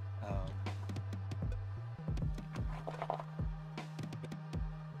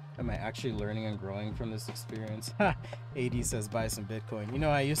 Am I actually learning and growing from this experience? AD says buy some Bitcoin. You know,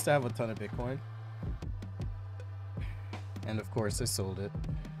 I used to have a ton of Bitcoin, and of course I sold it.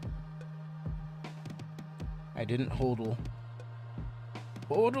 I didn't hodl.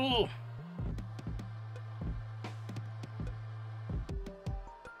 Hodl!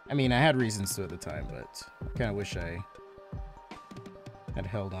 I mean, I had reasons to at the time, but I kind of wish I had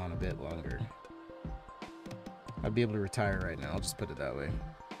held on a bit longer. I'd be able to retire right now, I'll just put it that way.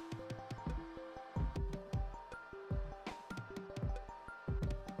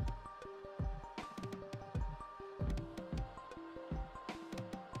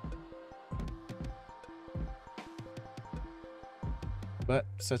 But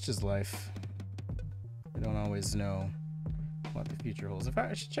such is life. We don't always know what the future holds. In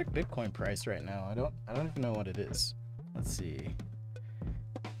fact, I should check Bitcoin price right now. I don't even know what it is. Let's see.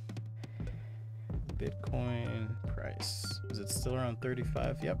 Bitcoin price. Is it still around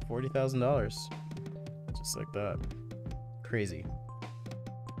 35? Yep, $40,000. Just like that. Crazy.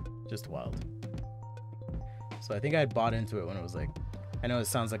 Just wild. So I think I bought into it when it was like, I know it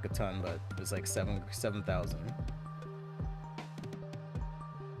sounds like a ton, but it was like 7,000.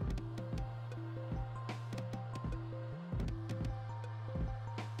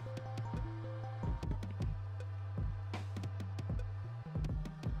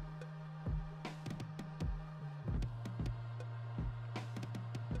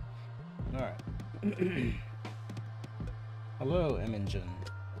 Alright. Hello, Eminjon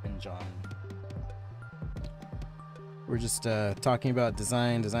and John. We're just talking about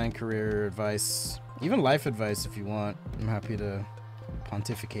design career advice, even life advice if you want. I'm happy to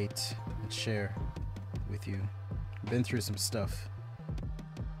pontificate and share with you. I've been through some stuff.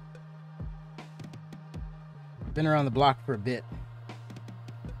 Been around the block for a bit.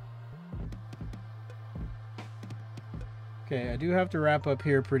 Okay, I do have to wrap up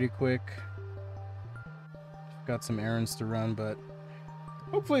here pretty quick. Got some errands to run, but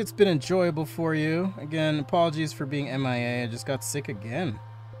hopefully it's been enjoyable for you. Again, apologies for being MIA. I just got sick again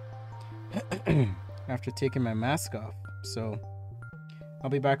after taking my mask off. So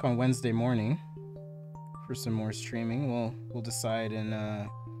I'll be back on Wednesday morning for some more streaming. We'll decide in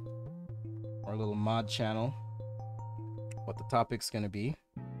our little mod channel what the topic's gonna be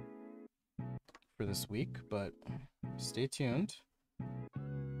for this week, but stay tuned.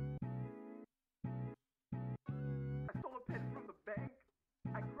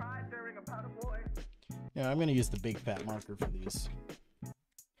 Yeah, I'm gonna use the big fat marker for these.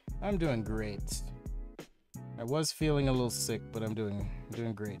 I'm doing great. I was feeling a little sick, but I'm doing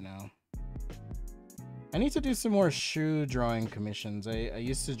great now. I need to do some more shoe drawing commissions. I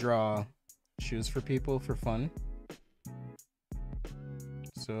used to draw shoes for people for fun.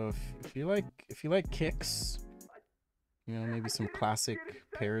 So if you like kicks, you know, maybe some classic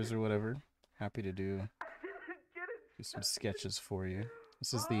pairs or whatever, happy to do some sketches for you.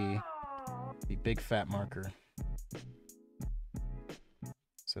 This is the big fat marker,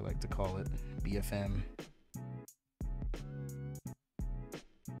 so I like to call it BFM.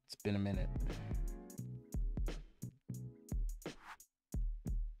 It's been a minute.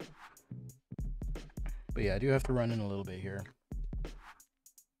 But yeah, I do have to run in a little bit here.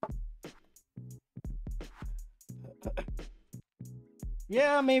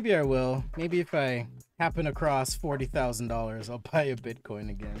 Yeah, maybe I will. Maybe if I happen across $40,000, I'll buy a Bitcoin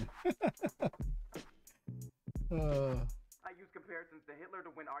again. I use comparisons to Hitler to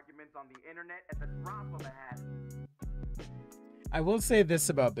win arguments on the internet at the drop of a hat. I will say this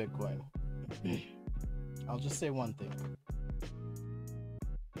about Bitcoin. I'll just say one thing.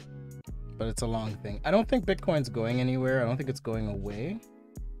 But it's a long thing. I don't think Bitcoin's going anywhere. I don't think it's going away.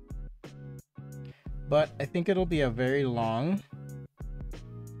 But I think it'll be a very long,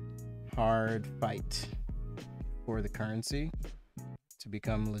 hard fight for the currency to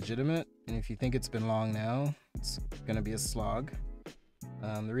become legitimate. And if you think it's been long now, it's gonna be a slog.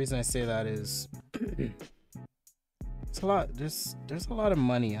 The reason I say that is it's a lot. There's a lot of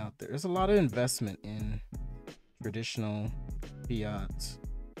money out there. There's a lot of investment in traditional fiat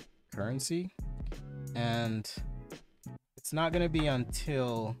currency, and it's not gonna be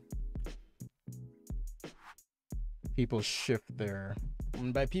until people shift their,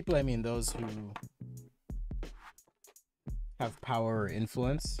 and by people I mean those who have power or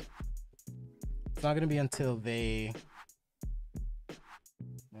influence. It's not going to be until they,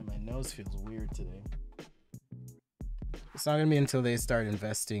 my nose feels weird today. It's not gonna be until they start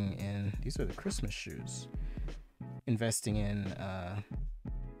investing in, these are the Christmas shoes, investing in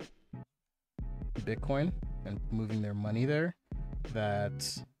Bitcoin and moving their money there,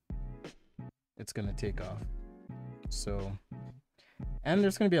 that it's gonna take off. So, and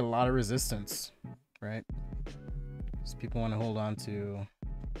there's gonna be a lot of resistance, right? Because people want to hold on to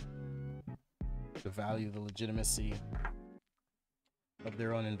the value, the legitimacy of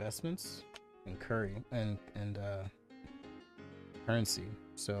their own investments and currency.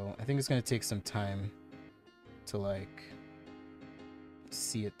 So I think it's going to take some time to like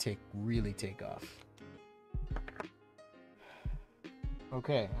see it really take off.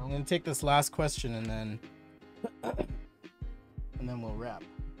 Okay, I'm going to take this last question and then we'll wrap.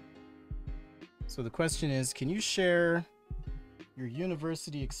 So the question is, can you share your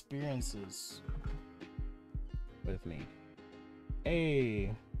university experiences with me?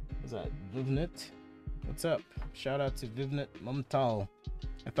 Hey, what's that? Vivnet? What's up? Shout out to Vivnet Mumtal.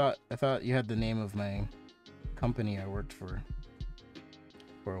 I thought you had the name of my company I worked for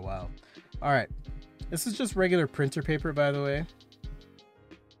a while. All right, this is just regular printer paper, by the way.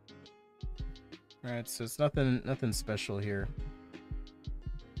 All right, so it's nothing special here.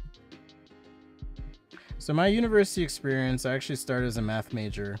 So my university experience, I actually started as a math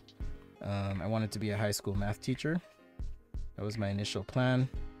major. I wanted to be a high school math teacher. That was my initial plan.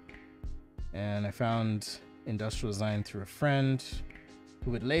 And I found industrial design through a friend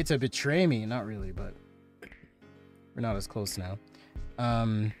who would later betray me. Not really, but we're not as close now.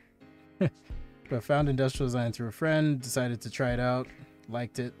 But I found industrial design through a friend, decided to try it out,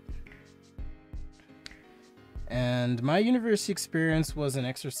 liked it. And my university experience was an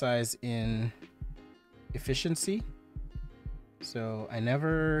exercise in efficiency. So I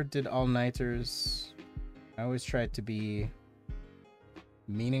never did all-nighters. I always tried to be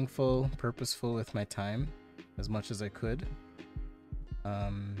meaningful, purposeful with my time as much as I could.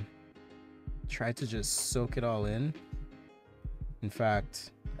 Tried to just soak it all in. In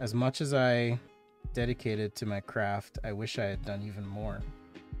fact, as much as I dedicated to my craft, I wish I had done even more.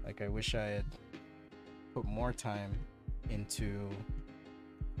 Like, I wish I had put more time into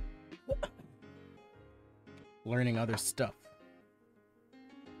learning other stuff.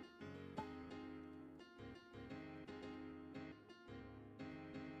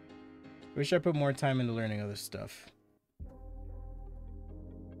 Wish I put more time into learning other stuff.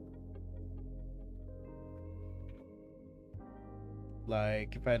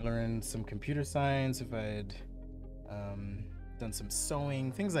 Like if I'd learned some computer science, if I'd done some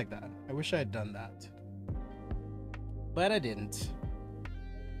sewing, things like that. I wish I had done that. But I didn't.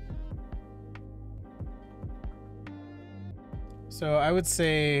 So I would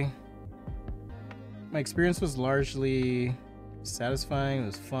say my experience was largely satisfying. It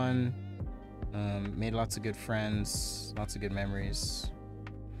was fun. Made lots of good friends, lots of good memories.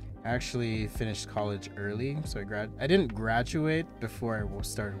 I actually finished college early, so I didn't graduate before I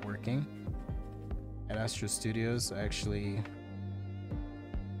started working at Astro Studios. I actually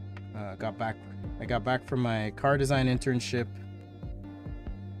got back from my car design internship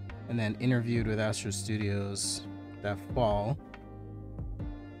and then interviewed with Astro Studios that fall,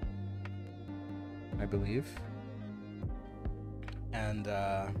 I believe. And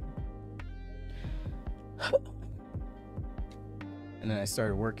then I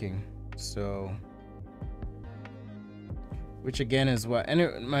started working. So, which again is what,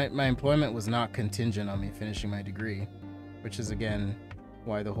 and my employment was not contingent on me finishing my degree, which is again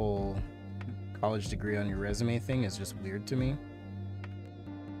why the whole college degree on your resume thing is just weird to me,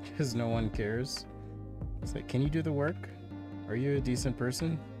 because no one cares. It's like, can you do the work? Are you a decent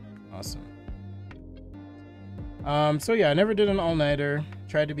person? Awesome. So yeah, I never did an all-nighter.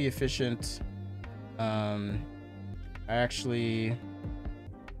 Tried to be efficient. I actually,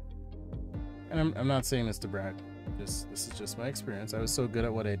 and I'm not saying this to brag, this is just my experience. I was so good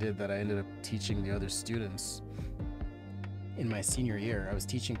at what I did that I ended up teaching the other students in my senior year. I was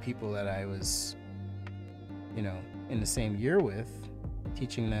teaching people that I was, in the same year with,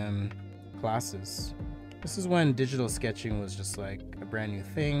 teaching them classes. This is when digital sketching was just like a brand new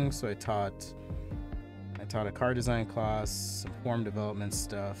thing. So I taught a car design class, some form development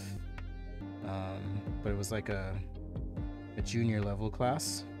stuff, but it was like a junior level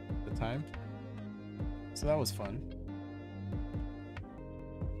class at the time. So that was fun.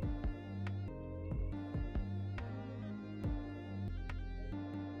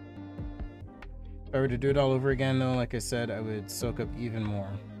 If I were to do it all over again though, like I said, I would soak up even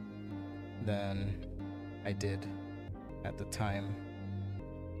more than I did at the time.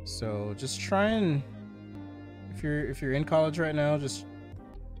 So just try and, if you're in college right now, just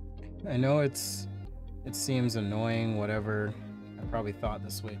I know it seems annoying, whatever. I probably thought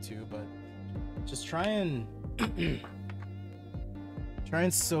this way too, but just try and try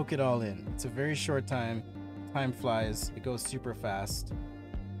and soak it all in. It's a very short time. Time flies. It goes super fast.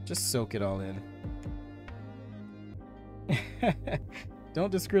 Just soak it all in.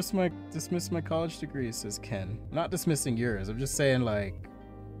 Don't dismiss my college degree, says Ken. I'm not dismissing yours. I'm just saying, like,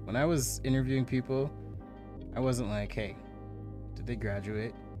 when I was interviewing people, I wasn't like, hey, did they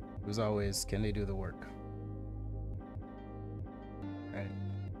graduate? It was always, can they do the work? Right?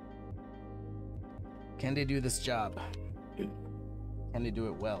 Can they do this job? Can they do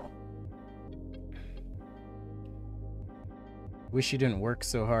it well? Wish you didn't work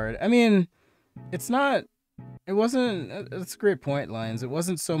so hard. I mean, it's a great point, Lions. It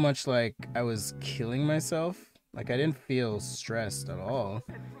wasn't so much like I was killing myself. Like, I didn't feel stressed at all.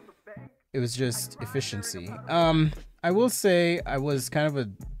 It was just efficiency. I will say I was kind of a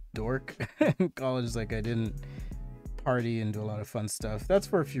dork in college. Like, I didn't party and do a lot of fun stuff. That's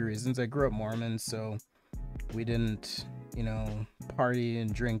for a few reasons. I grew up Mormon, so we didn't, party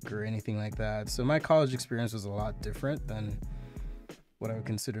and drink or anything like that. So my college experience was a lot different than what I would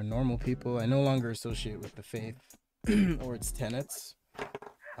consider normal people. I no longer associate with the faith or its tenets.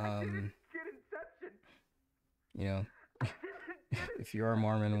 If you are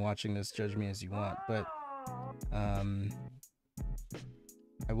Mormon and watching this, judge me as you want. But I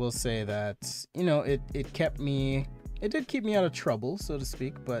will say that, it did keep me out of trouble, so to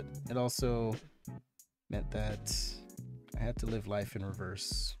speak, but it also meant that I had to live life in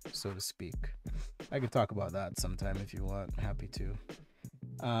reverse, so to speak. I could talk about that sometime if you want. Happy to.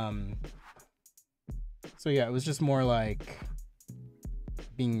 So yeah, it was just more like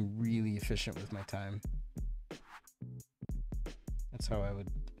being really efficient with my time. That's how I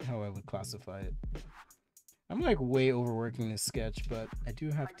would classify it. I'm like way overworking this sketch, but I do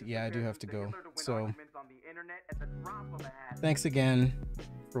have to go. So thanks again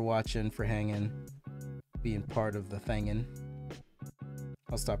for watching, for hanging, being part of the thangin'.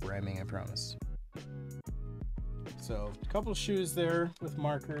 I'll stop rhyming, I promise. So, a couple shoes there with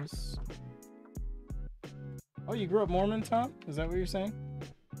markers. Oh, you grew up Mormon, Tom? Is that what you're saying?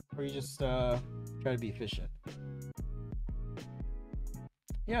 Or you just try to be efficient?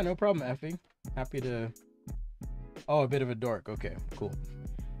 Yeah, no problem, Effie. Happy to... Oh, a bit of a dork. Okay, cool.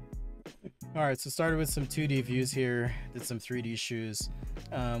 Alright, so started with some 2D views here. Did some 3D shoes.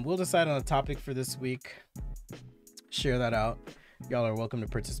 We'll decide on a topic for this week. Share that out. Y'all are welcome to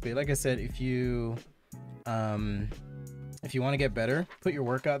participate. Like I said, if you want to get better, put your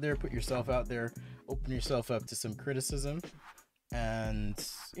work out there, put yourself out there, open yourself up to some criticism, and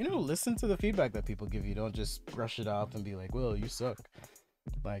listen to the feedback that people give you. Don't just brush it off and be like, well, you suck.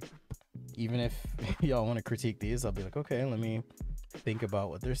 Like, even if y'all want to critique these, I'll be like, okay, let me think about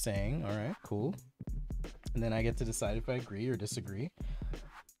what they're saying. All right, cool. And then I get to decide if I agree or disagree.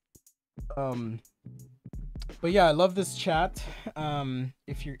 But yeah, I love this chat.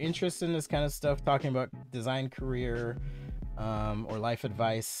 If you're interested in this kind of stuff, talking about design career, or life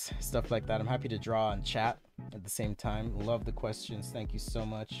advice, stuff like that, I'm happy to draw and chat at the same time. Love the questions. Thank you so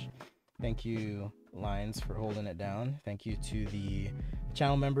much. Thank you, Lions, for holding it down. Thank you to the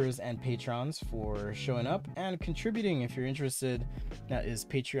channel members and patrons for showing up and contributing. If you're interested, that is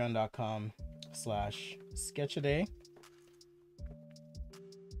patreon.com/sketchaday.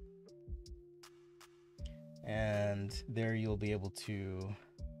 And there you'll be able to,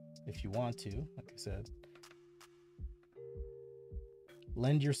 if you want to, like I said,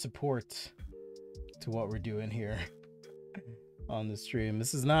 lend your support to what we're doing here on the stream.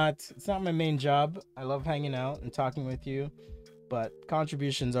 It's not my main job. I love hanging out and talking with you, but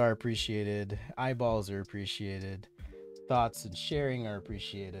contributions are appreciated. Eyeballs are appreciated. Thoughts and sharing are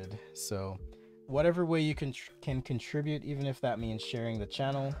appreciated. So whatever way you can contribute, even if that means sharing the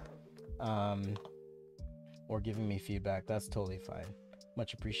channel, or giving me feedback, that's totally fine.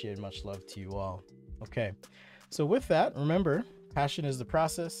 Much appreciated. Much love to you all. Okay, so with that, remember, passion is the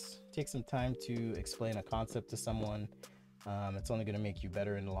process. Take some time to explain a concept to someone. It's only going to make you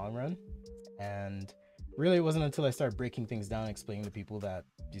better in the long run. And really, it wasn't until I started breaking things down, explaining to people, that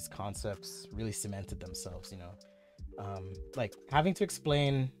these concepts really cemented themselves. Like having to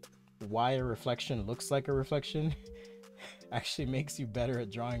explain why a reflection looks like a reflection actually makes you better at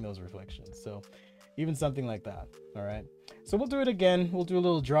drawing those reflections. So even something like that. All right, so we'll do it again. We'll do a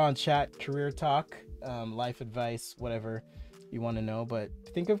little draw and chat, career talk, life advice, whatever you want to know. But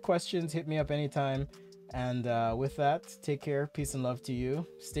think of questions, hit me up anytime. And with that, take care. Peace and love to you.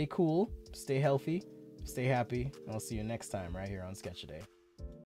 Stay cool, stay healthy, stay happy, and I'll see you next time right here on Sketchaday.